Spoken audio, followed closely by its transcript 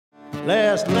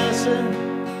Last lesson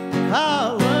I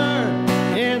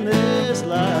learned in this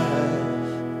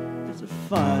life is a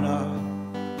fine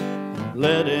art,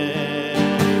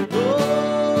 letting go.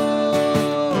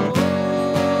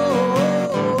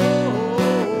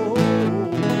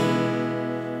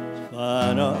 It's a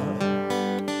fine art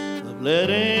of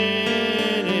letting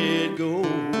it go.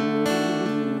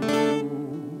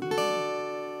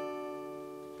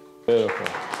 Beautiful.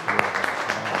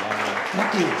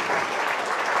 Thank you.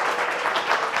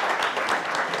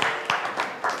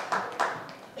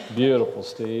 Beautiful,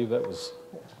 Steve. That was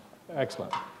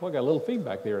excellent. Well, I got a little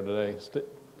feedback there today.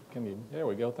 There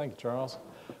we go. Thank you, Charles.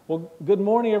 Well, good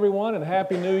morning, everyone, and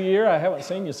Happy New Year. I haven't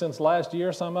seen you since last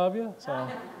year, some of you, so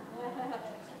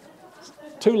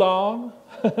too long.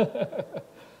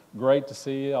 Great to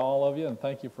see all of you, and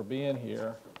thank you for being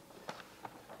here.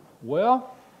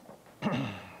 Well,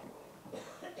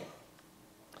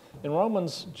 in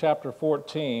Romans chapter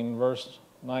 14, verse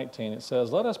 19, it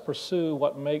says, "Let us pursue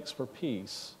what makes for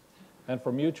peace and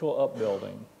for mutual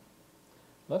upbuilding."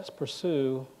 Let us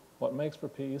pursue what makes for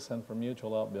peace and for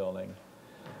mutual upbuilding.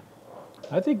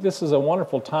 I think this is a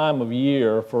wonderful time of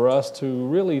year for us to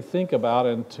really think about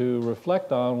and to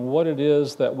reflect on what it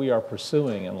is that we are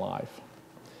pursuing in life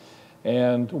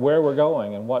and where we're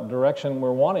going and what direction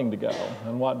we're wanting to go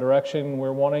and what direction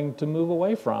we're wanting to move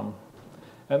away from.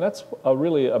 And that's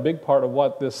really a big part of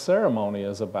what this ceremony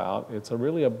is about. It's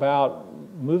really about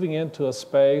moving into a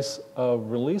space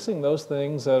of releasing those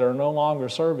things that are no longer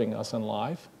serving us in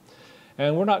life.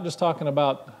 And we're not just talking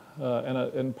about,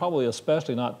 and probably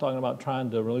especially not talking about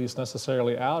trying to release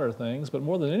necessarily outer things, but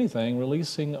more than anything,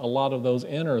 releasing a lot of those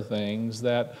inner things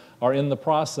that are in the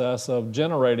process of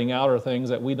generating outer things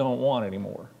that we don't want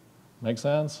anymore. Make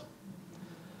sense?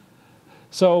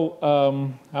 So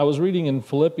I was reading in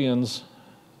Philippians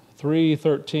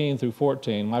 3:13 through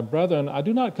 14, "My brethren, I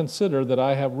do not consider that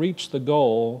I have reached the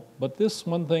goal, but this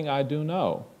one thing I do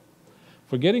know.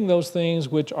 Forgetting those things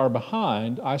which are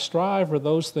behind, I strive for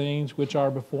those things which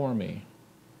are before me.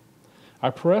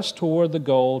 I press toward the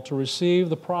goal to receive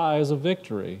the prize of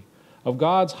victory, of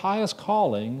God's highest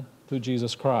calling through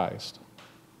Jesus Christ."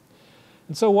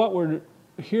 And so what we're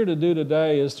here to do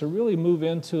today is to really move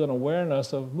into an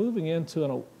awareness of moving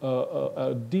into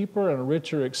a deeper and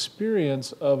richer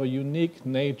experience of a unique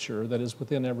nature that is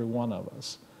within every one of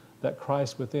us, that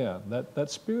Christ within,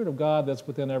 that Spirit of God that's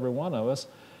within every one of us,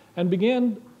 and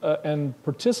begin and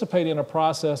participate in a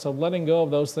process of letting go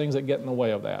of those things that get in the way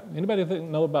of that. Anybody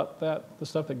know about that, the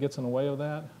stuff that gets in the way of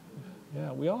that?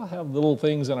 Yeah, we all have little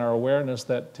things in our awareness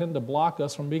that tend to block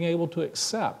us from being able to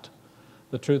accept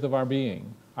the truth of our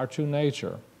being, our true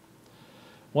nature.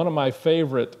 One of my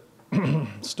favorite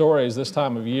stories this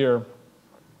time of year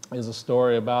is a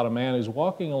story about a man who's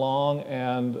walking along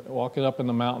and walking up in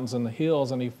the mountains and the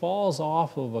hills, and he falls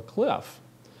off of a cliff.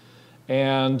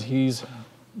 And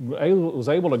was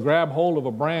able to grab hold of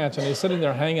a branch, and he's sitting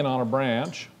there hanging on a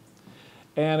branch.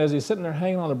 And as he's sitting there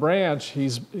hanging on a branch,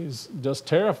 he's just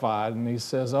terrified, and he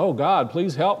says, "Oh God,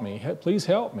 please help me, please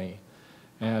help me."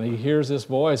 And he hears this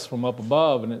voice from up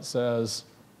above, and it says,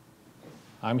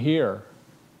 "I'm here."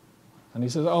 And he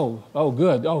says, oh,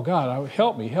 good. "Oh, God,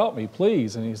 help me,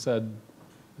 please." And he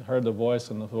heard the voice,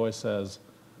 and the voice says,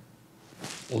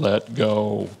 "Let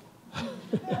go."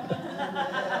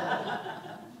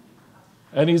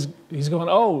 And he's going,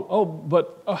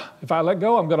 but if I let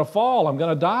go, I'm going to fall. I'm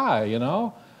going to die, you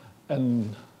know.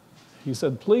 And he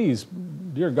said, "Please,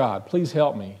 dear God, please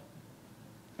help me."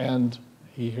 And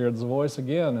he hears the voice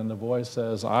again, and the voice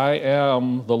says, "I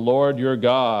am the Lord your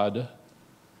God.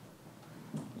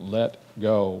 Let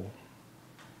go."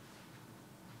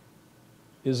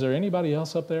 Is there anybody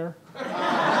else up there?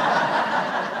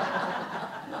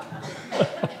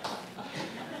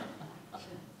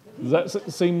 Does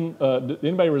that seem,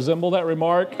 anybody resemble that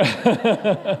remark?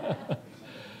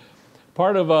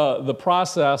 Part of the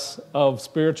process of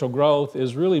spiritual growth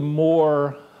is really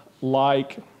more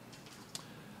like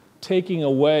taking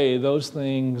away those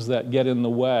things that get in the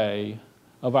way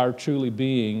of our truly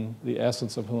being the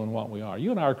essence of who and what we are. You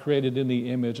and I are created in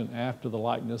the image and after the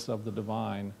likeness of the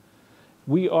divine.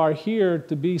 We are here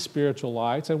to be spiritual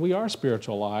lights, and we are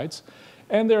spiritual lights.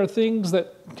 And there are things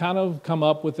that kind of come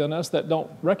up within us that don't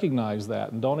recognize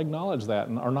that and don't acknowledge that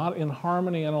and are not in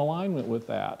harmony and alignment with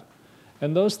that.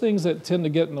 And those things that tend to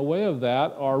get in the way of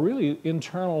that are really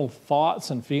internal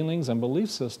thoughts and feelings and belief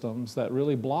systems that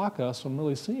really block us from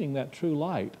really seeing that true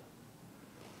light.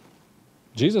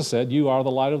 Jesus said, "You are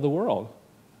the light of the world."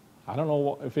 I don't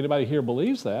know if anybody here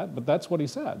believes that, but that's what he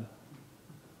said.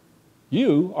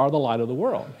 You are the light of the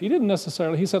world. He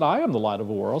said, "I am the light of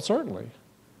the world," certainly.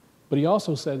 But he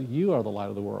also said, "You are the light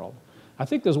of the world." I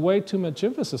think there's way too much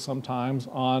emphasis sometimes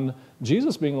on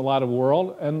Jesus being the light of the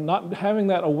world and not having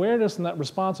that awareness and that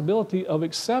responsibility of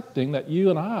accepting that you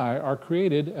and I are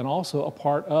created and also a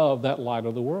part of that light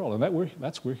of the world. And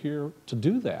we're here to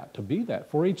do that, to be that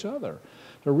for each other,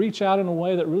 to reach out in a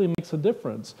way that really makes a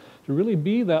difference, to really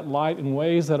be that light in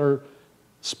ways that are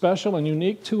special and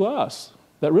unique to us,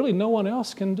 that really no one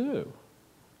else can do.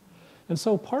 And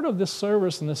so part of this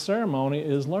service and this ceremony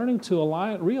is learning to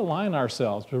realign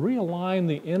ourselves, to realign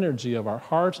the energy of our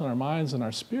hearts and our minds and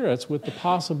our spirits with the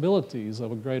possibilities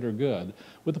of a greater good,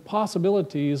 with the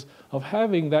possibilities of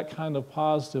having that kind of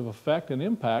positive effect and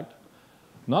impact,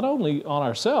 not only on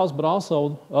ourselves, but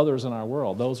also others in our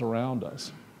world, those around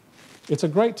us. It's a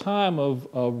great time of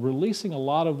releasing a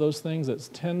lot of those things that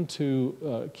tend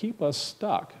to keep us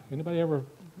stuck. Anybody ever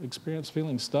experienced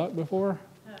feeling stuck before?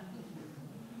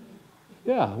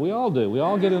 Yeah, we all do. We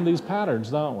all get in these patterns,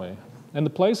 don't we? And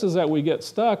the places that we get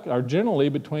stuck are generally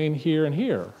between here and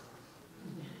here.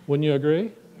 Wouldn't you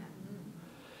agree?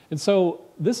 And so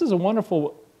this is a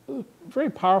wonderful, very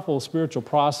powerful spiritual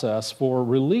process for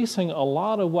releasing a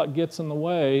lot of what gets in the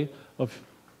way of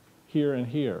here and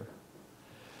here.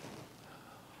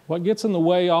 What gets in the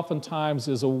way oftentimes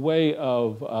is a way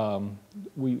of,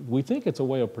 we think it's a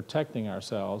way of protecting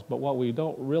ourselves, but what we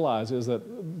don't realize is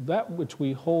that which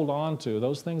we hold on to,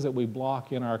 those things that we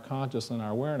block in our consciousness and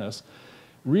our awareness,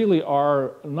 really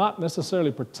are not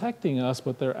necessarily protecting us,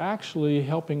 but they're actually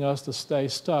helping us to stay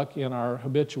stuck in our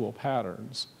habitual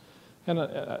patterns. And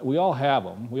we all have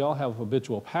them. We all have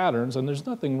habitual patterns, and there's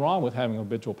nothing wrong with having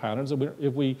habitual patterns.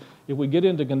 If we get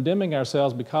into condemning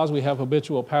ourselves because we have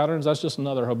habitual patterns, that's just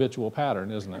another habitual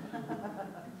pattern, isn't it?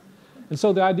 And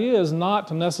so the idea is not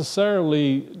to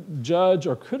necessarily judge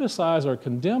or criticize or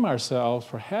condemn ourselves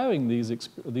for having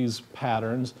these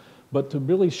patterns, but to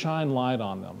really shine light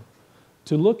on them,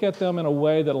 to look at them in a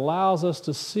way that allows us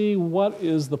to see what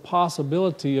is the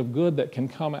possibility of good that can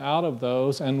come out of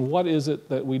those and what is it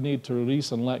that we need to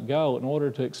release and let go in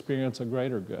order to experience a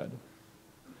greater good.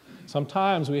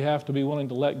 Sometimes we have to be willing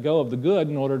to let go of the good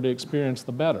in order to experience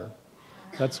the better.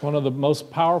 That's one of the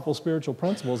most powerful spiritual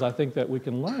principles I think that we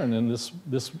can learn in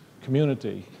this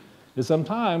community. Is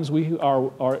sometimes we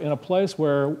are in a place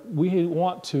where we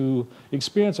want to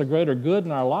experience a greater good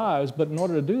in our lives, but in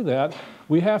order to do that,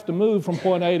 we have to move from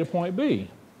point A to point B.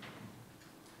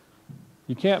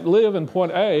 You can't live in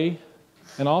point A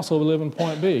and also live in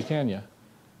point B, can you?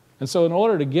 And so in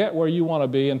order to get where you want to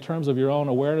be in terms of your own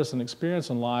awareness and experience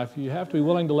in life, you have to be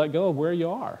willing to let go of where you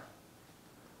are.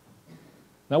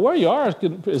 Now, where you are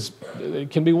it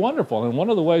can be wonderful, and one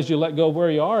of the ways you let go of where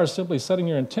you are is simply setting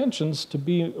your intentions to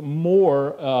be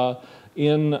more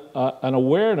in an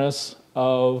awareness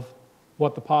of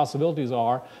what the possibilities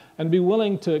are, and be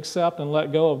willing to accept and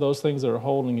let go of those things that are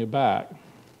holding you back.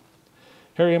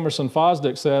 Harry Emerson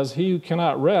Fosdick says, "He who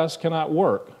cannot rest cannot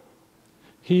work.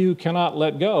 He who cannot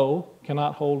let go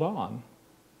cannot hold on."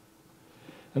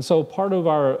 And so part of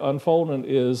our unfoldment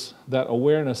is that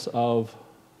awareness of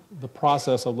the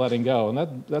process of letting go,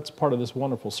 and that's part of this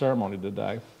wonderful ceremony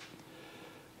today.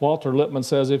 Walter Lippmann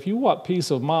says, "If you want peace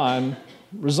of mind,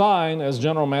 resign as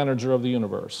general manager of the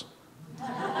universe."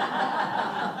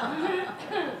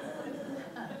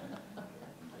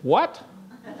 What?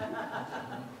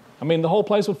 I mean, the whole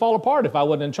place would fall apart if I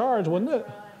wasn't in charge, wouldn't it?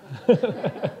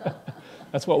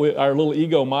 That's what our little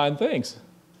ego mind thinks.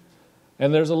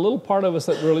 And there's a little part of us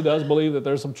that really does believe that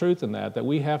there's some truth in that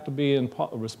we have to be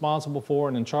responsible for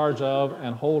and in charge of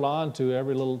and hold on to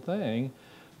every little thing.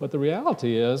 But the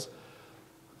reality is,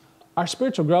 our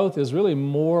spiritual growth is really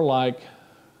more like,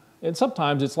 and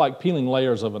sometimes it's like peeling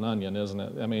layers of an onion, isn't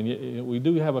it? I mean, we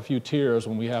do have a few tears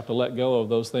when we have to let go of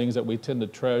those things that we tend to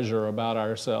treasure about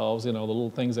ourselves, the little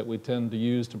things that we tend to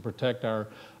use to protect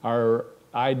our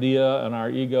idea and our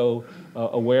ego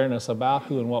awareness about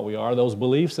who and what we are, those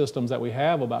belief systems that we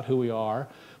have about who we are.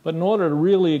 But in order to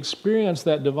really experience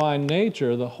that divine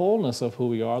nature, the wholeness of who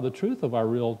we are, the truth of our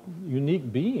real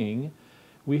unique being,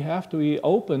 we have to be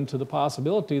open to the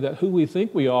possibility that who we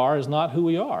think we are is not who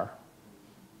we are.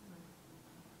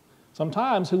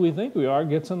 Sometimes who we think we are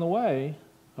gets in the way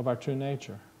of our true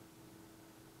nature.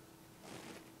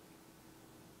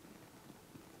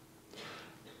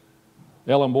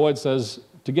 Ellen Boyd says,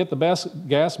 to get the best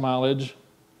gas mileage,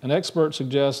 an expert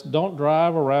suggests don't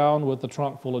drive around with the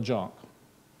trunk full of junk.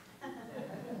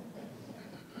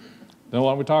 Know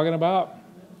what we're talking about?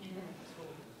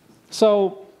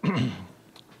 So,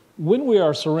 when we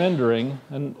are surrendering,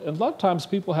 and a lot of times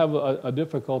people have a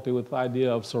difficulty with the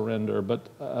idea of surrender, but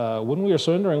when we are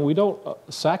surrendering, we don't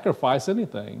sacrifice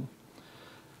anything.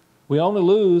 We only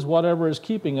lose whatever is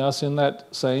keeping us in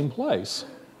that same place.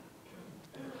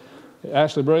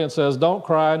 Ashley Brilliant says, don't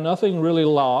cry, nothing really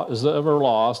is ever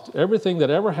lost. Everything that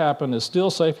ever happened is still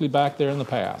safely back there in the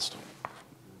past.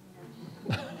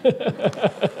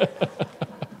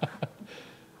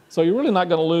 So you're really not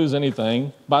going to lose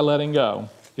anything by letting go.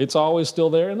 It's always still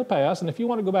there in the past, and if you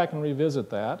want to go back and revisit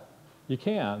that, you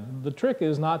can. The trick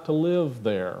is not to live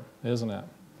there, isn't it?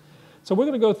 So we're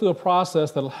going to go through a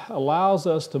process that allows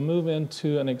us to move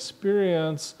into an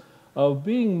experience of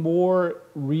being more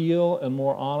real and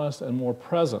more honest and more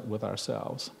present with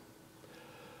ourselves.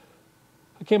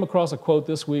 I came across a quote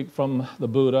this week from the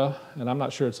Buddha, and I'm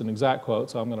not sure it's an exact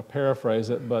quote, so I'm going to paraphrase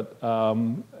it, but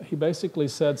he basically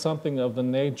said something of the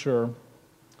nature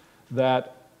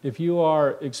that if you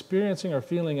are experiencing or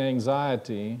feeling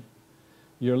anxiety,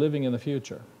 you're living in the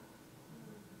future.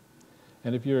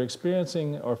 And if you're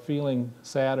experiencing or feeling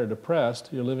sad or depressed,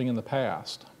 you're living in the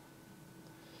past.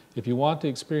 If you want to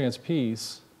experience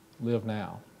peace, live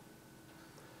now.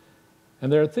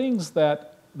 And there are things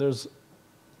that there's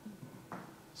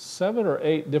 7 or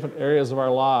 8 different areas of our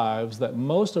lives that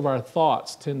most of our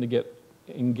thoughts tend to get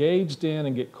engaged in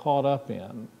and get caught up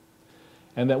in,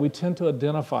 and that we tend to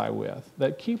identify with,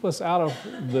 that keep us out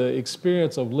of the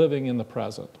experience of living in the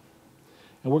present.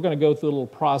 And we're going to go through a little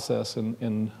process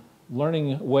in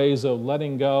learning ways of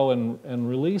letting go and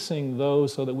releasing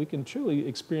those so that we can truly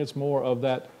experience more of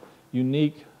that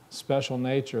unique, special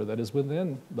nature that is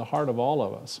within the heart of all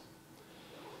of us.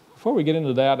 Before we get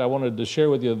into that, I wanted to share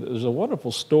with you, there's a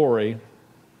wonderful story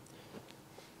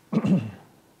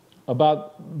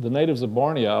about the natives of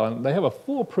Borneo, and they have a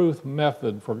foolproof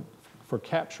method for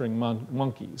capturing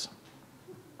monkeys.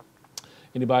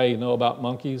 Anybody know about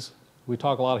monkeys? We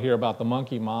talk a lot here about the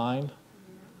monkey mind.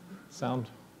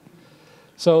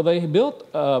 So they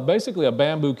built basically a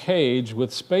bamboo cage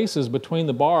with spaces between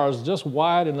the bars just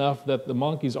wide enough that the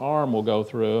monkey's arm will go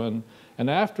through. And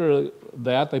after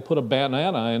that, they put a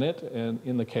banana in it and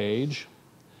in the cage.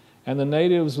 And the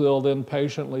natives will then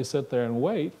patiently sit there and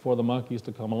wait for the monkeys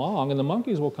to come along. And the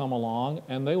monkeys will come along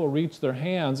and they will reach their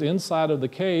hands inside of the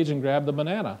cage and grab the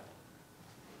banana.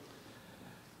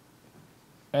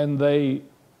 And they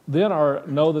then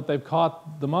know that they've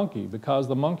caught the monkey because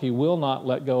the monkey will not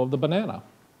let go of the banana.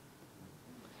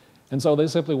 And so they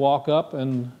simply walk up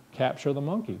and capture the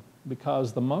monkey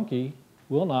because the monkey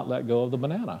will not let go of the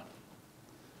banana.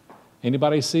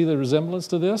 Anybody see the resemblance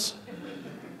to this?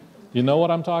 You know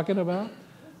what I'm talking about?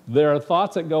 There are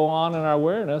thoughts that go on in our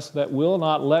awareness that will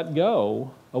not let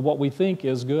go of what we think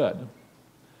is good,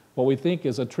 what we think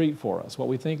is a treat for us, what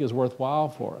we think is worthwhile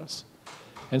for us.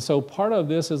 And so part of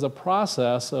this is a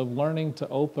process of learning to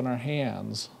open our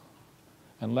hands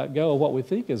and let go of what we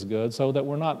think is good so that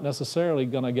we're not necessarily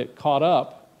going to get caught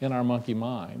up in our monkey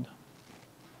mind.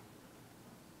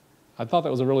 I thought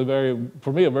that was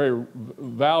for me, a very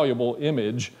valuable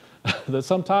image that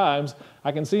sometimes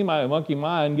I can see my monkey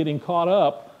mind getting caught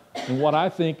up in what I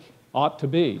think ought to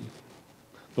be,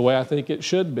 the way I think it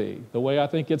should be, the way I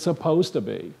think it's supposed to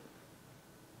be.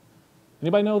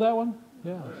 Anybody know that one?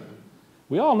 Yeah.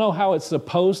 We all know how it's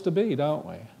supposed to be, don't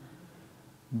we?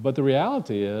 But the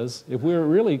reality is, if we're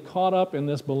really caught up in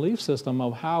this belief system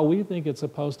of how we think it's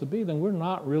supposed to be, then we're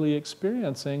not really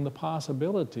experiencing the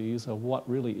possibilities of what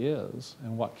really is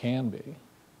and what can be.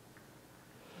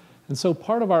 And so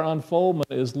part of our unfoldment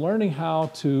is learning how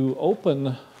to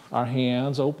open our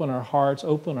hands, open our hearts,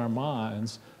 open our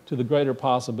minds to the greater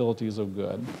possibilities of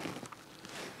good.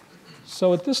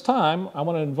 So at this time, I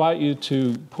want to invite you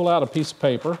to pull out a piece of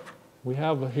paper. We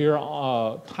have here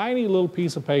a tiny little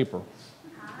piece of paper.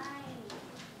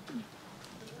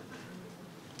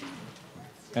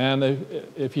 And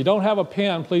if you don't have a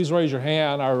pen, please raise your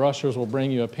hand. Our ushers will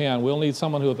bring you a pen. We'll need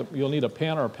someone you'll need a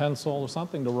pen or a pencil or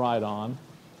something to write on.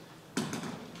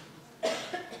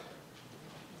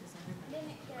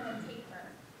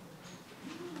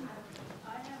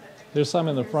 There's some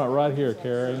in the front right here,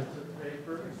 Carrie.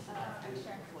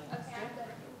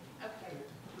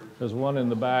 There's one in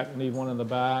the back. Need one in the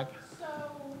back. So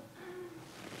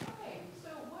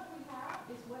what we have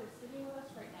is what is sitting with us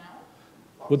right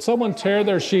now. Would someone tear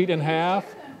their sheet in half?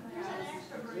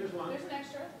 There's an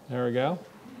extra. There we go.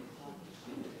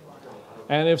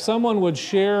 And if someone would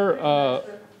share,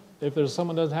 if there's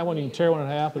someone who doesn't have one, you can tear one in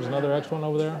half. There's another extra one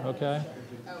over there. Okay.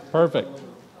 Perfect.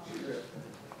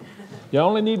 You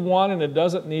only need one, and it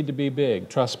doesn't need to be big.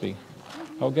 Trust me.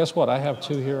 Oh, guess what? I have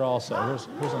 2 here also.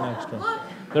 Here's an extra.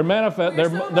 They're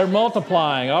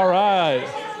multiplying. All right.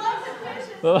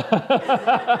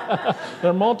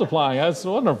 They're multiplying. That's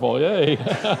wonderful. Yay.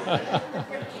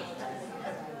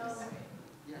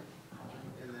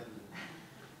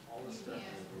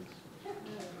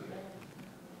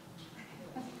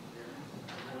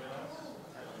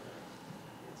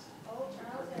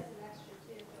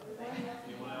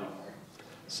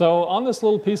 So on this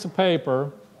little piece of paper,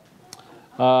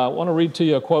 I want to read to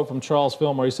you a quote from Charles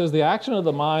Fillmore. He says, "The action of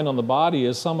the mind on the body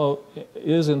is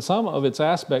in some of its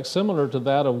aspects similar to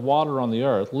that of water on the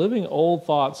earth. Living old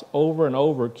thoughts over and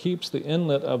over keeps the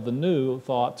inlet of the new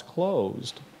thoughts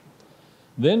closed.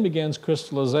 Then begins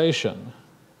crystallization,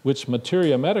 which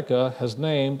Materia Medica has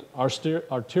named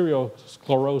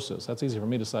arteriosclerosis." That's easy for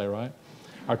me to say, right?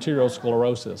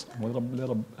 Arteriosclerosis.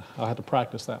 I had to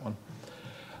practice that one.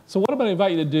 So what I'm going to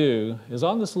invite you to do is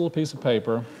on this little piece of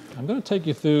paper, I'm going to take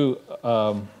you through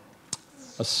a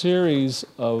series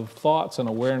of thoughts and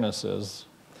awarenesses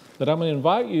that I'm going to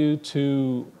invite you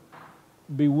to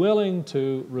be willing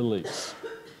to release,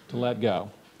 to let go.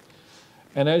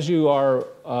 And as you are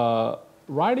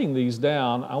writing these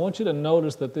down, I want you to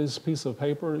notice that this piece of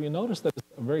paper, you notice that it's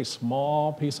a very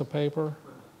small piece of paper.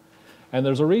 And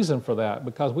there's a reason for that,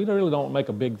 because we really don't make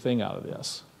a big thing out of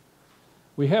this.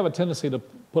 We have a tendency to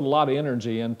put a lot of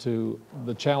energy into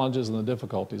the challenges and the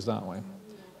difficulties, don't we?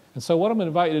 And so what I'm going to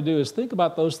invite you to do is think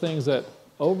about those things that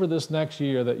over this next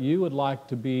year that you would like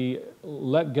to be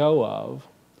let go of.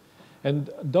 And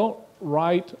don't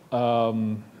write,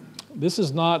 this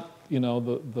is not,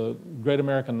 the great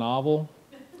American novel.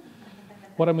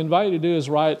 What I'm inviting you to do is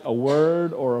write a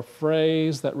word or a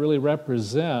phrase that really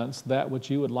represents that which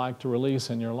you would like to release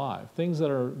in your life. Things that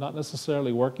are not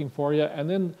necessarily working for you, and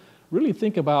then really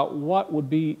think about what would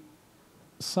be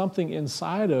something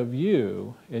inside of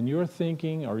you, in your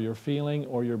thinking or your feeling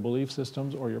or your belief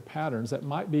systems or your patterns that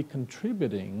might be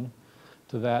contributing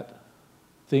to that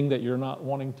thing that you're not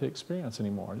wanting to experience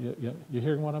anymore. You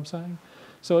hearing what I'm saying?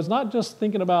 So it's not just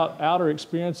thinking about outer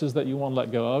experiences that you want to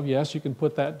let go of. Yes, you can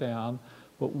put that down.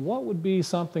 But what would be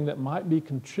something that might be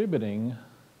contributing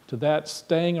to that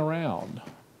staying around?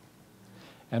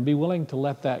 And be willing to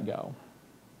let that go.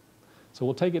 So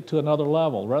we'll take it to another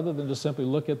level. Rather than just simply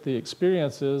look at the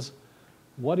experiences,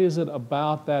 what is it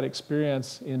about that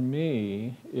experience in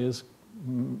me is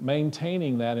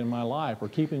maintaining that in my life or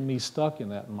keeping me stuck in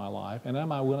that in my life? And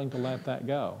am I willing to let that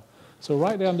go? So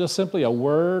write down just simply a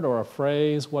word or a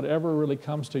phrase, whatever really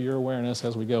comes to your awareness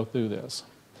as we go through this.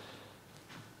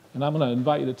 And I'm going to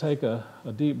invite you to take a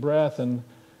deep breath. And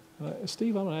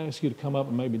Steve, I'm going to ask you to come up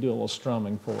and maybe do a little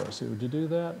strumming for us. Would you do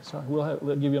that? Sorry,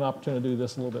 we'll give you an opportunity to do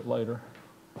this a little bit later.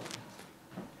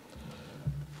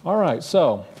 All right,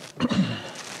 so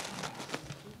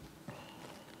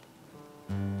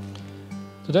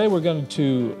today we're going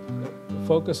to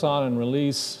focus on and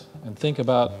release and think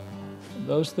about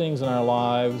those things in our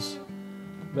lives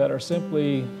that are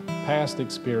simply past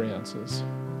experiences.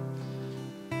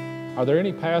 Are there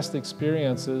any past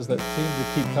experiences that seem to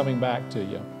keep coming back to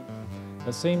you,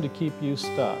 that seem to keep you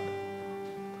stuck,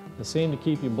 that seem to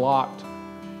keep you blocked?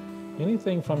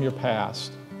 Anything from your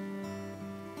past?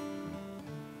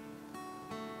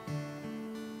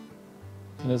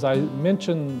 And as I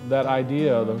mentioned that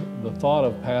idea, the thought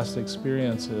of past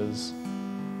experiences,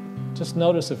 just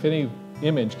notice if any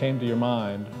image came to your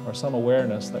mind or some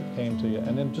awareness that came to you,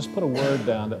 and then just put a word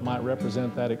down that might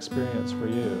represent that experience for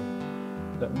you,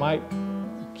 that might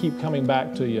keep coming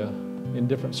back to you in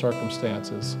different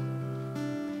circumstances.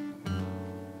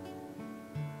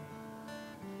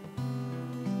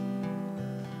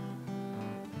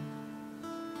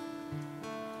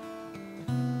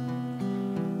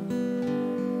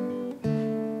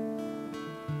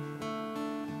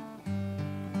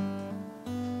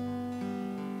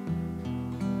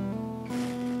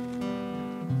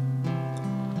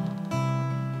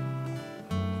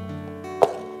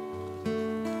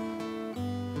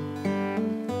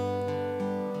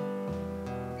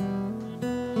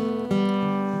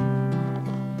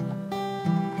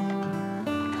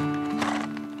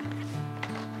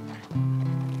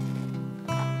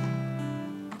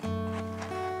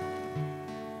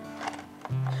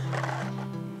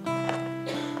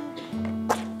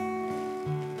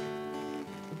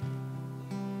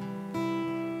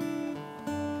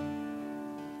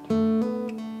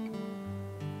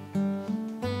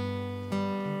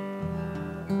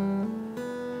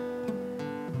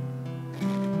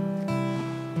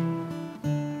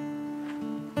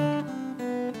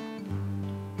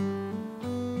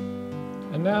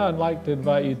 And now I'd like to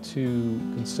invite you to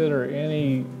consider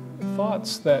any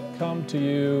thoughts that come to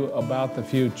you about the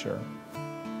future.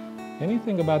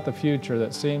 Anything about the future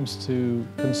that seems to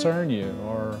concern you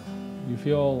or you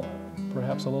feel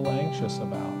perhaps a little anxious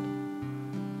about.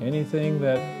 Anything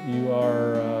that you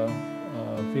are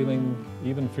feeling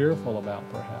even fearful about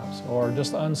perhaps, or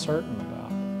just uncertain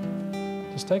about.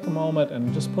 Just take a moment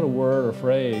and just put a word or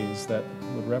phrase that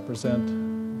would represent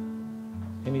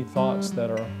any thoughts that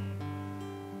are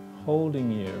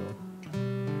holding you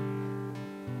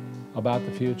about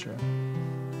the future.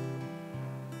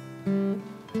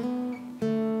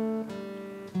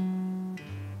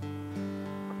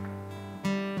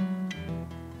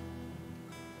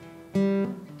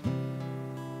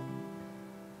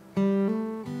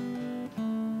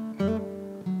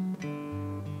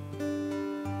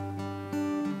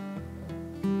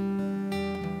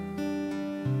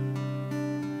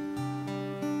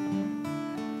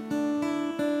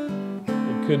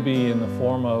 Could be in the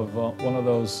form of one of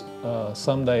those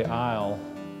someday I'll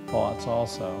thoughts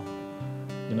also.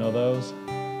 You know those?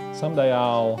 Someday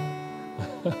I'll.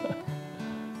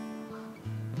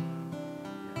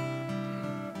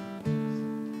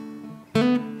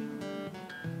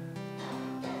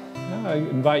 I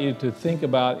invite you to think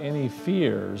about any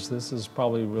fears. This is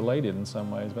probably related in some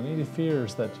ways, but any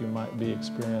fears that you might be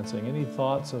experiencing, any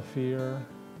thoughts of fear,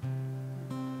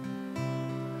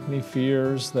 any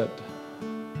fears that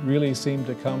really seem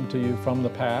to come to you from the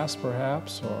past,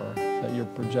 perhaps, or that you're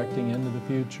projecting into the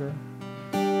future.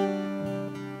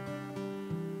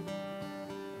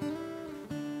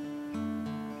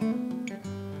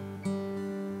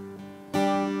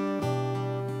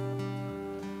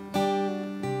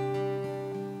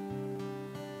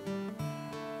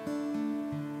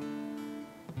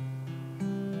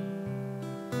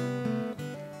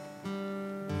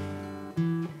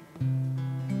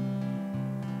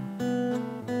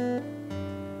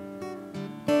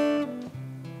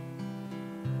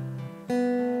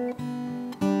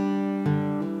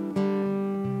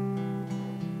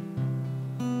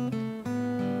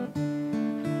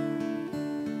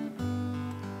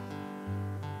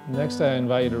 Next, I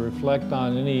invite you to reflect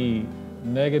on any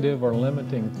negative or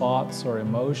limiting thoughts or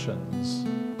emotions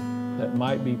that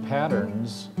might be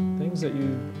patterns, things that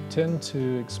you tend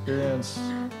to experience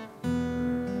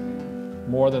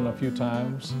more than a few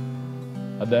times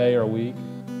a day or a week.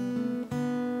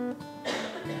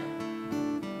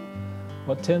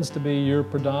 What tends to be your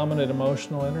predominant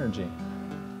emotional energy?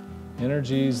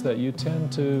 Energies that you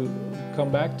tend to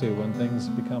come back to when things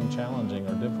become challenging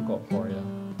or difficult for you.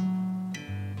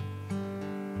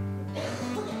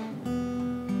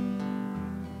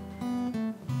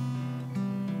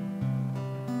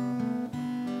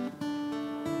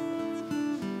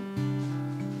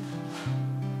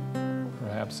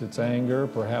 Perhaps it's anger,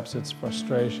 perhaps it's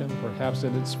frustration, perhaps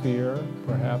it is fear,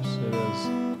 perhaps it is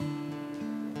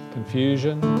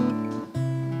confusion.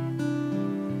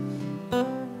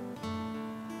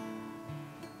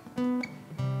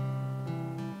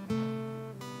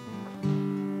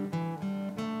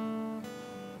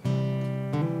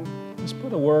 Just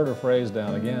put a word or phrase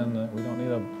down. Again, we don't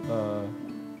need a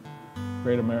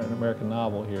great American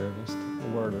novel here, just a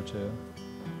word or two.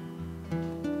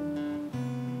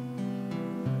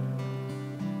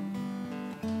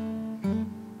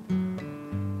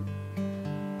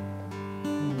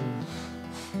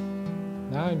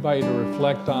 Now I invite you to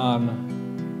reflect on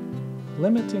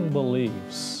limiting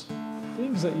beliefs,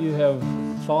 things that you have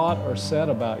thought or said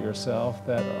about yourself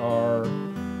that are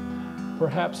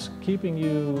perhaps keeping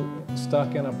you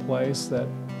stuck in a place that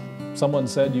someone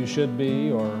said you should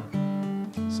be, or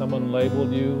someone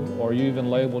labeled you, or you even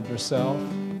labeled yourself.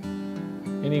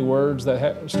 Any words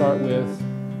that start with,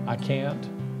 I can't.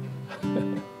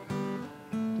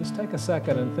 Just take a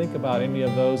second and think about any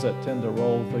of those that tend to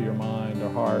roll through your mind or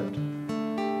heart,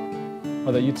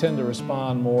 or that you tend to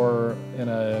respond more in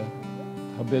a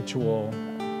habitual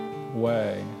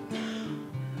way.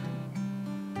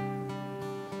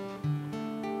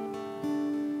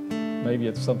 Maybe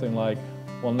it's something like,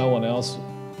 well, no one else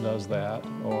does that,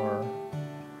 or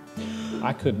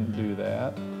I couldn't do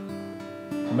that.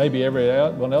 Or maybe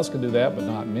everyone else can do that, but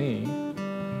not me.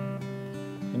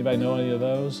 Anybody know any of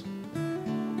those?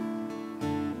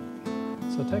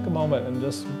 So take a moment and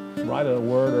just write a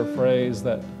word or phrase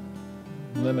that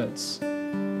limits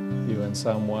you in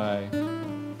some way.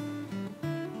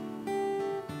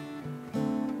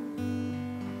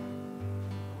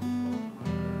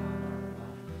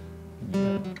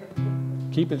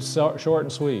 Keep it short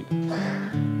and sweet.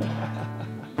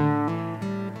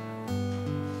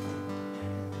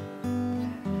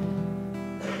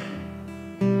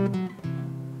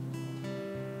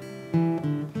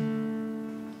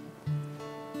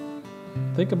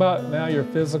 Think about now your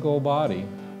physical body.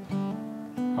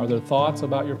 Are there thoughts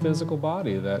about your physical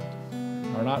body that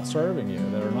are not serving you,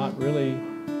 that are not really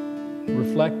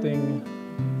reflecting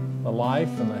the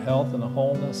life and the health and the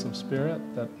wholeness of spirit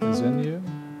that is in you?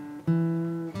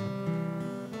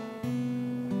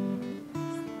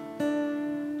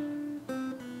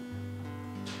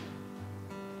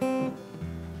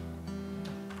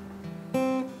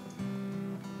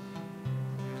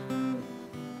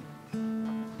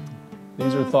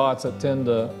 These are thoughts that tend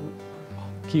to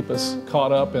keep us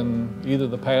caught up in either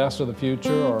the past or the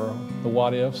future, or the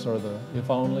what ifs or the if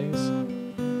onlys.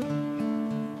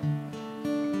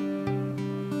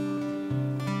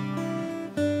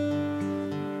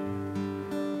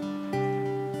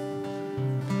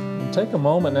 Take a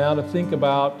moment now to think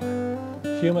about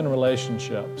human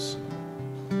relationships.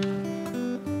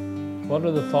 What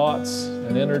are the thoughts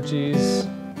and energies,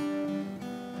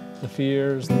 the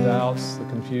fears, the doubts, the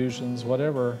confusions,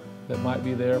 whatever that might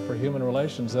be there for human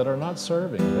relations that are not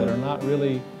serving, that are not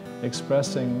really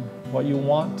expressing what you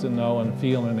want to know and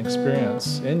feel and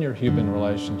experience in your human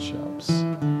relationships?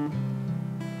 And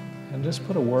just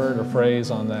put a word or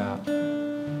phrase on that.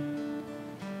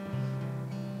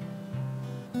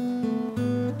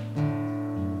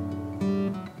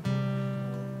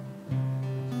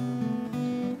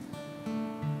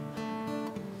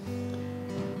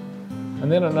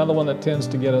 And then another one that tends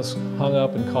to get us hung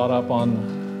up and caught up on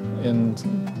in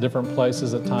different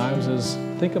places at times is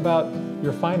think about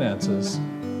your finances.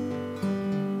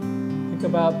 Think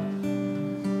about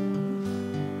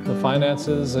the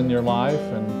finances in your life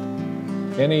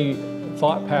and any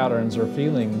thought patterns or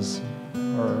feelings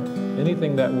or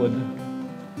anything that would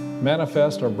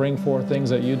manifest or bring forth things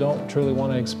that you don't truly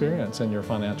want to experience in your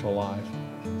financial life.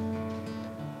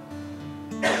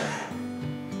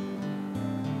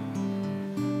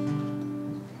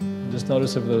 Just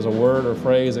notice if there's a word or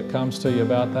phrase that comes to you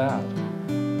about that.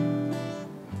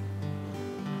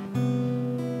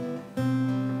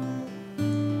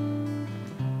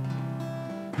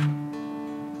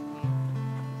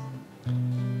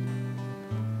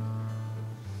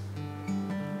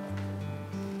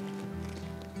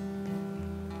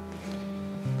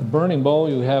 The burning bowl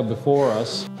you have before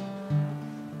us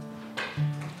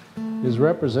is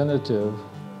representative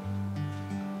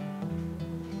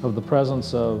of the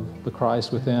presence of the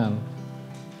Christ within.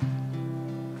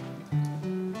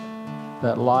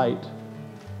 That light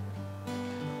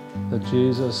that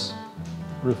Jesus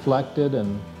reflected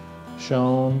and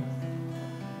shone,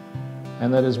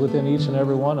 and that is within each and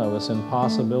every one of us in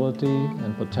possibility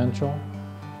and potential.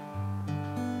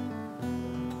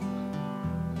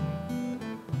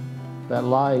 That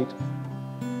light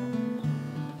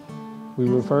we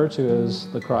refer to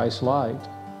as the Christ light.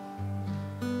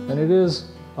 And it is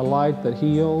a light that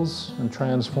heals and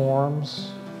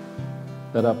transforms,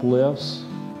 that uplifts,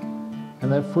 and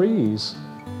that frees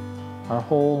our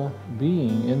whole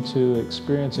being into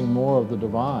experiencing more of the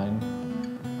divine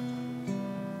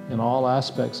in all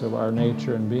aspects of our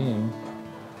nature and being,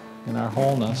 in our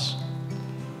wholeness.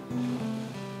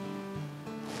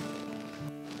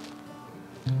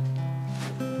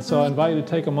 So I invite you to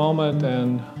take a moment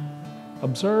and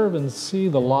observe and see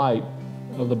the light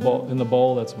of the bowl, in the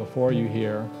bowl that's before you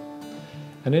here.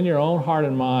 And in your own heart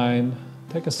and mind,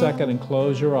 take a second and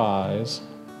close your eyes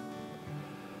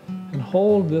and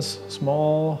hold this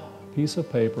small piece of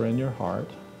paper in your heart.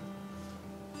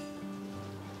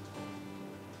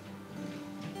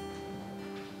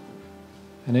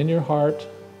 And in your heart,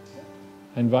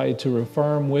 I invite you to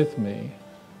affirm with me,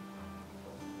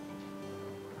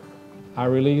 I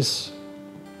release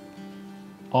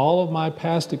all of my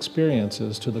past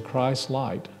experiences to the Christ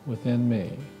light within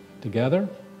me. Together,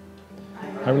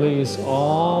 I release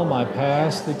all my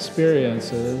past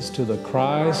experiences to the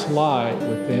Christ light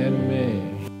within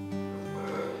me.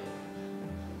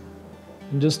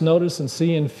 And just notice and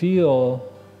see and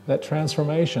feel that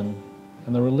transformation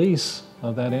and the release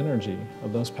of that energy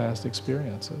of those past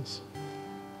experiences.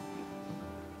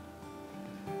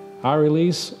 I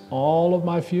release all of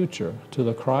my future to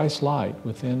the Christ light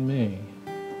within me.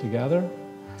 Together,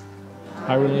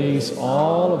 I release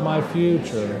all of my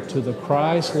future to the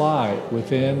Christ light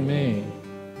within me.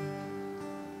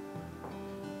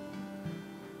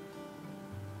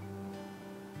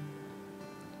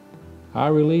 I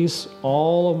release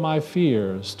all of my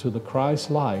fears to the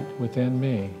Christ light within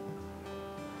me.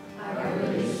 I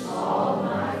release all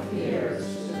my fears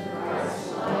to the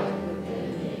Christ light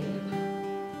within me.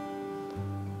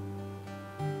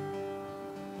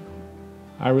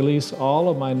 I release all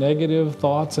of my negative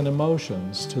thoughts and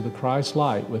emotions to the Christ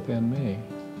light within me.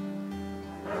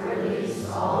 I release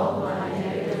all my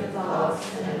negative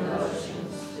thoughts and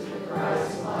emotions to the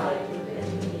Christ light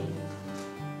within me.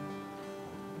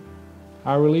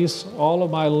 I release all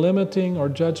of my limiting or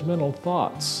judgmental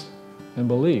thoughts and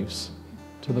beliefs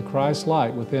to the Christ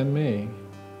light within me.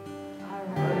 I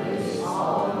release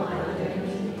all my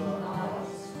limiting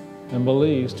thoughts and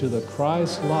beliefs to the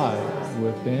Christ light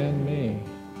within me.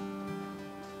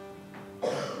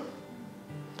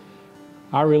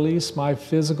 I release my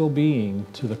physical being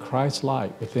to the Christ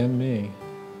light within me.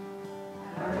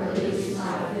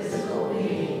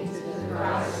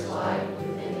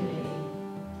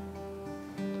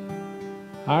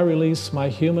 I release my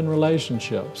human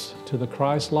relationships to the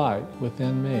Christ light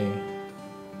within me.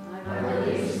 I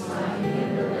release my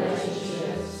human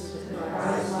relationships to the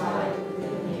Christ light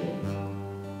within me.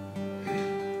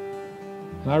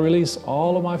 And I release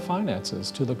all of my finances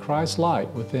to the Christ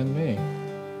light within me.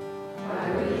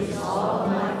 I release all of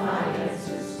my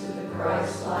finances to the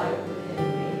Christ light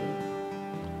within me.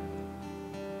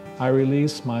 I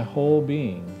release my whole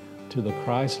being to the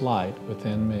Christ light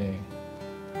within me.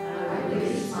 I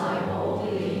release my whole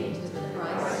being to the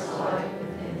Christ light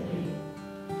within me.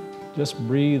 Just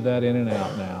breathe that in and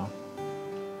out now.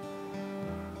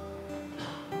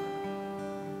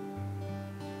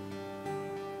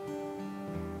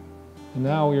 And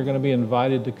now you're going to be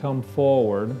invited to come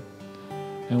forward,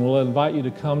 and we'll invite you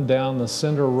to come down the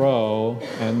center row,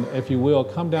 and if you will,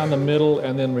 come down the middle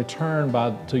and then return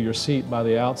to your seat by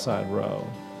the outside row.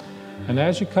 And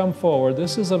as you come forward,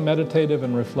 this is a meditative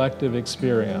and reflective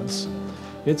experience.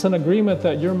 It's an agreement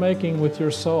that you're making with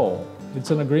your soul. It's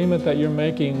an agreement that you're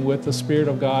making with the Spirit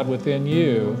of God within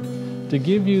you to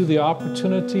give you the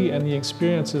opportunity and the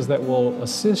experiences that will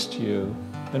assist you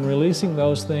in releasing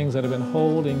those things that have been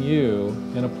holding you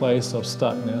in a place of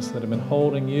stuckness, that have been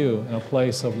holding you in a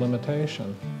place of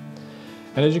limitation.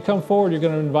 And as you come forward, you're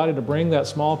going to be invited to bring that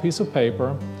small piece of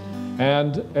paper.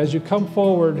 And as you come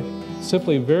forward,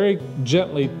 simply very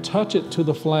gently touch it to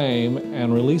the flame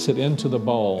and release it into the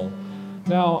bowl.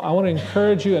 Now, I want to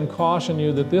encourage you and caution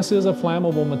you that this is a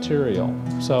flammable material,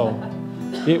 so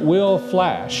it will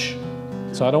flash.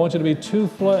 So I don't want you to be too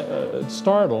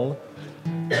startled,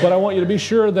 but I want you to be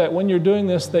sure that when you're doing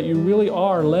this, that you really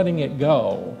are letting it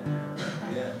go.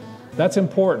 That's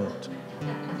important,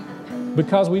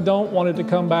 because we don't want it to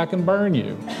come back and burn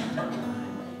you,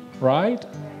 right?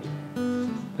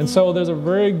 And so there's a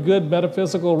very good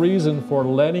metaphysical reason for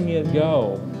letting it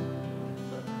go.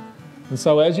 And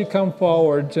so as you come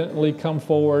forward, gently come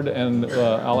forward, and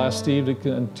I'll ask Steve to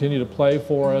continue to play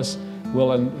for us.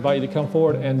 We'll invite you to come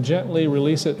forward and gently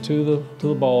release it to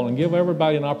the bowl and give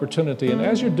everybody an opportunity. And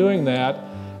as you're doing that,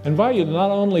 I invite you to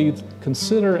not only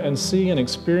consider and see and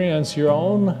experience your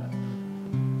own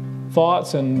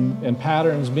thoughts and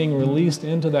patterns being released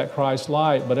into that Christ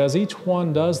light, but as each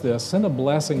one does this, send a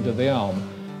blessing to them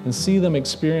and see them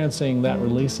experiencing that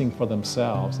releasing for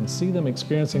themselves, and see them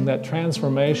experiencing that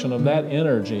transformation of that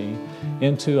energy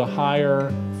into a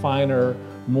higher, finer,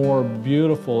 more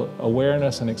beautiful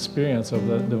awareness and experience of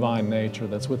the divine nature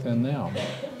that's within them.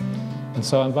 And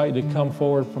so I invite you to come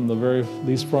forward from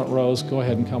these front rows. Go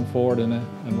ahead and come forward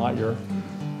and light your...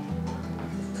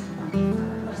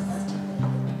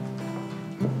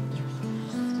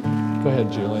 Go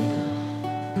ahead, Julie.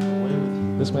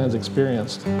 This man's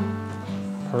experienced.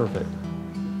 Perfect.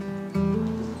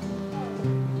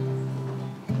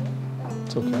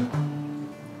 It's okay.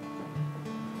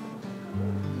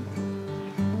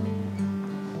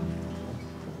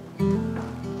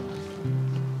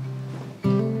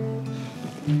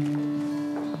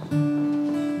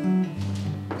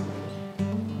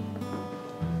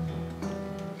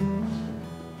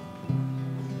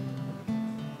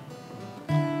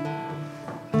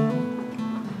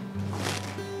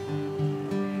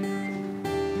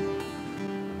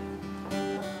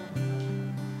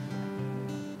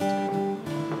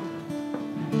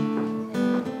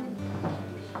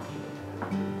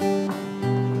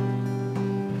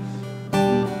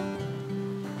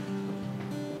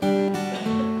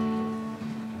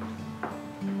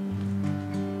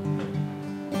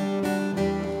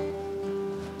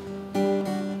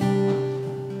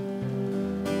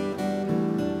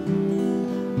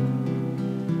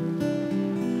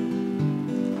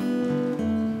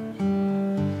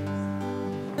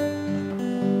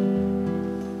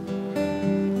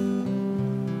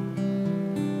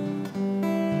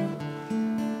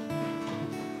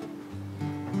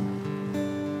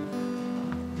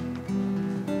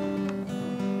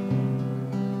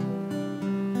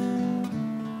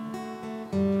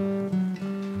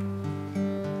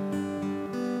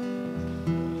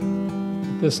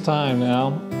 This time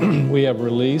now, we have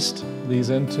released these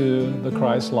into the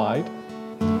Christ light,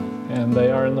 and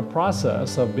they are in the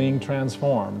process of being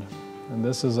transformed. And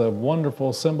this is a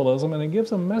wonderful symbolism, and it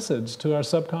gives a message to our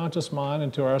subconscious mind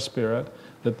and to our spirit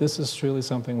that this is truly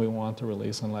something we want to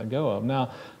release and let go of. Now,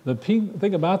 the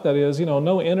thing about that is,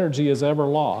 no energy is ever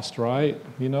lost, right?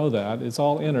 You know that. It's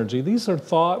all energy. These are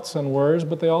thoughts and words,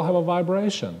 but they all have a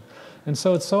vibration. And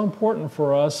so it's so important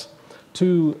for us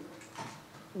to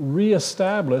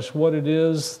reestablish what it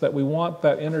is that we want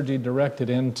that energy directed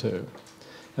into.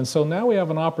 And so now we have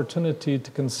an opportunity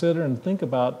to consider and think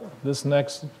about this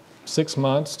next 6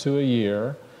 months to a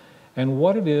year, and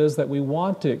what it is that we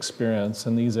want to experience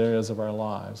in these areas of our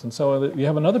lives. And so you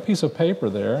have another piece of paper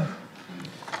there,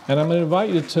 and I'm going to invite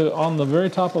you to, on the very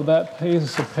top of that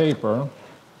piece of paper,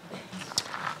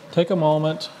 take a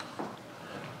moment,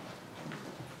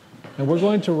 and we're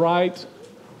going to write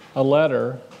a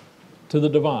letter to the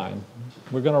divine.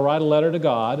 We're going to write a letter to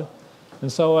God.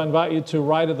 And so I invite you to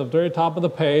write at the very top of the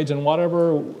page, and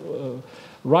whatever,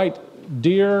 write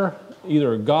dear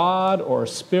either God or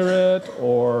Spirit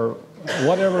or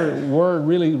whatever word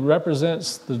really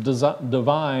represents the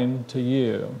divine to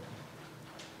you.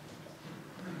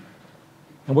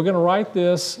 And we're going to write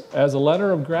this as a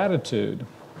letter of gratitude.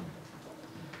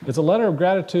 It's a letter of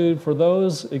gratitude for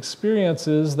those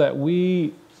experiences that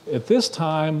we, at this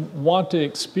time, want to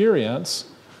experience,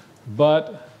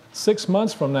 but 6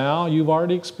 months from now, you've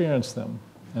already experienced them.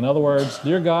 In other words,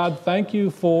 dear God, thank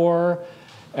you for,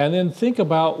 and then think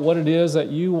about what it is that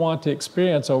you want to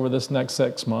experience over this next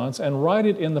 6 months, and write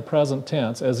it in the present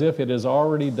tense as if it is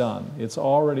already done. It's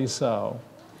already so.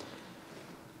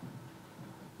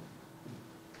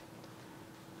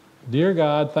 Dear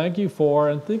God, thank you for,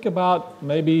 and think about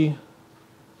maybe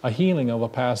a healing of a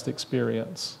past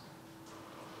experience.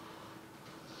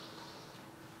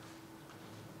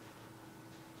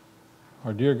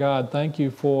 Or, dear God, thank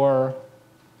you for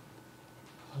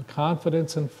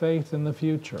confidence and faith in the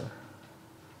future.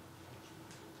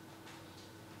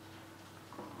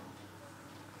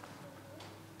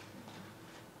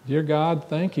 Dear God,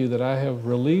 thank you that I have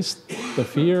released the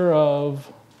fear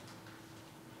of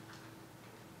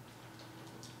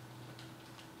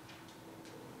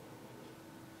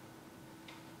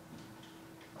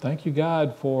Thank you,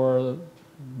 God, for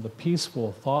the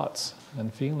peaceful thoughts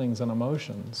and feelings and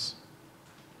emotions.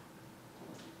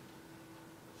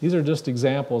 These are just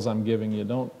examples I'm giving you.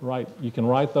 Don't write, you can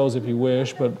write those if you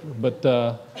wish, but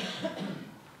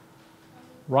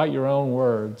write your own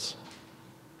words.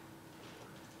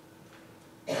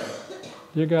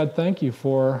 Dear God, thank you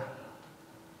for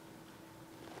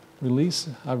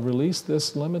I've released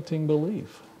this limiting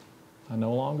belief. I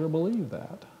no longer believe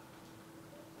that.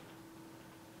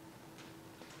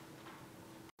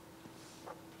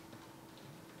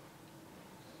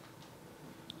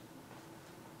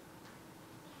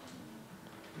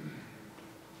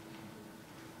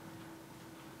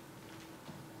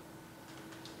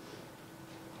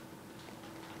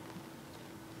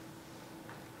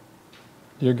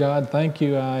 Dear God, thank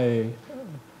you. I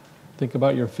think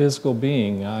about your physical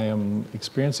being. I am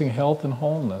experiencing health and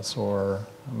wholeness, or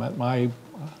I'm at my,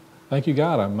 thank you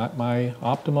God, I'm at my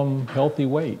optimum healthy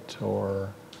weight,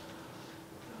 or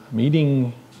I'm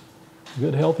eating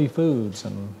good healthy foods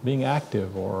and being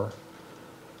active, or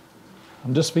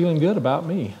I'm just feeling good about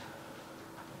me.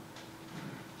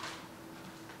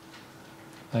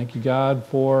 Thank you God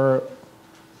for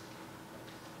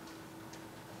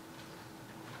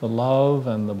the love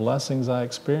and the blessings I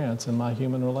experience in my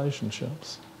human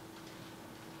relationships,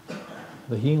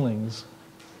 the healings.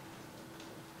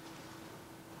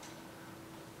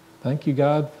 Thank you,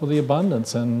 God, for the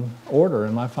abundance and order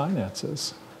in my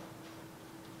finances.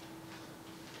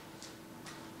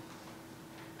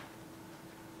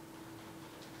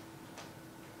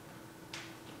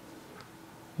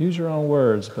 Use your own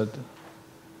words, but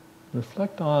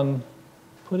reflect on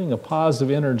putting a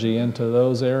positive energy into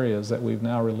those areas that we've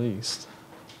now released.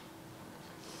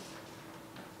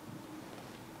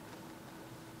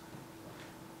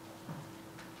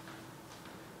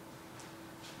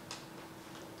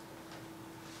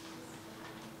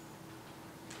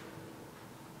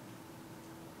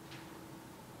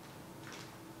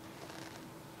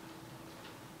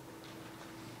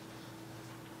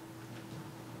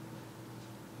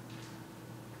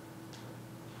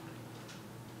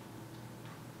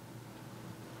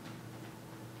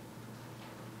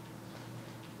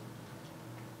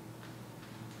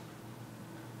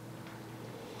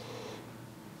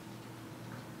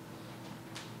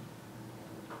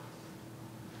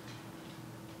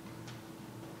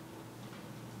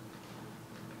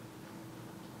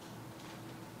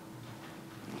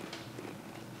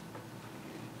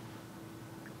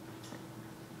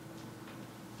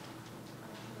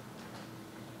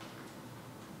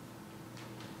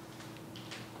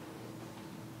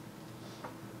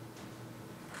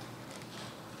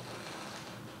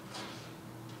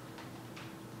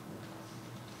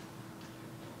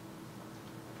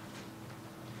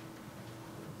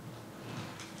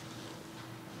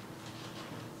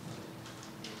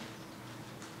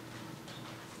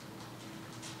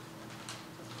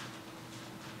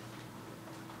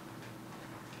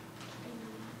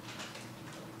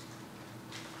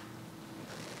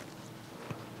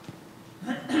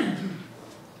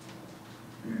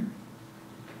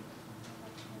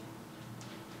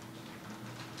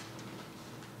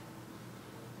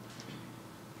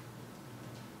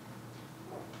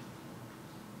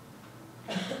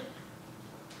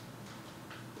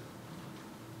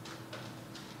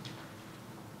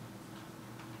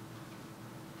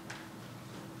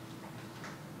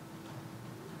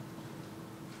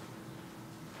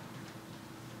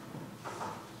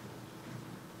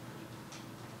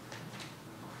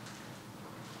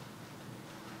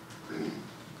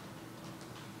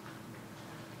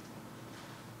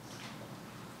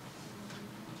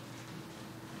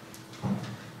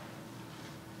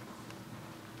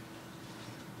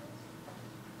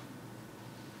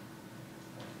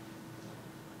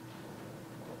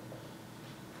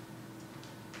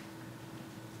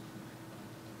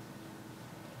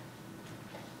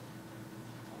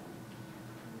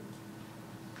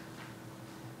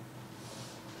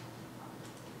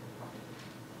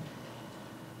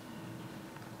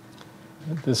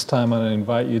 At this time, I'm going to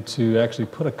invite you to actually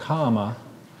put a comma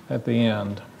at the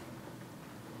end.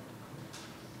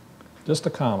 Just a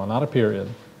comma, not a period,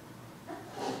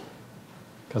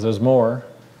 because there's more.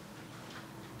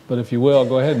 But if you will,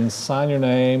 go ahead and sign your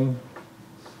name.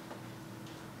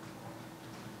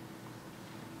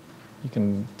 You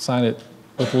can sign it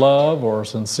with love or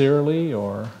sincerely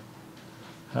or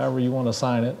however you want to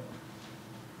sign it.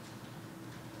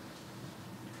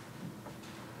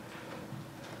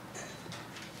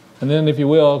 And then, if you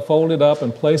will, fold it up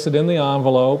and place it in the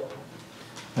envelope.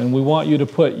 And we want you to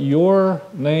put your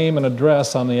name and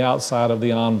address on the outside of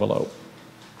the envelope.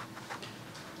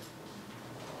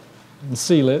 And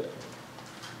seal it.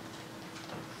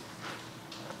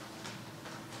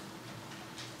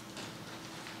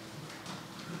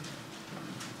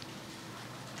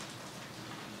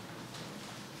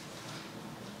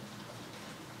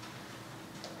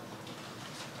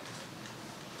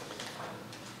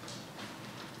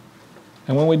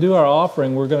 And when we do our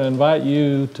offering, we're going to invite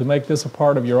you to make this a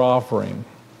part of your offering.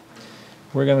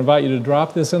 We're going to invite you to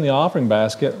drop this in the offering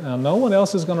basket. Now, no one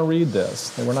else is going to read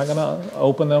this. We're not going to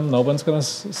open them. No one's going to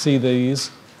see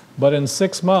these. But in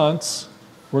 6 months,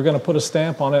 we're going to put a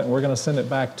stamp on it, and we're going to send it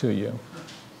back to you.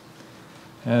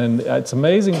 And it's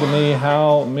amazing to me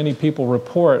how many people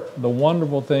report the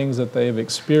wonderful things that they've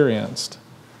experienced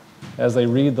as they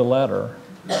read the letter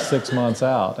 6 months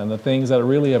out, and the things that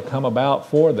really have come about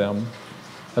for them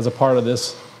as a part of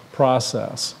this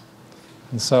process.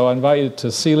 And so I invite you to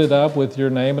seal it up with your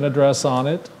name and address on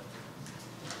it.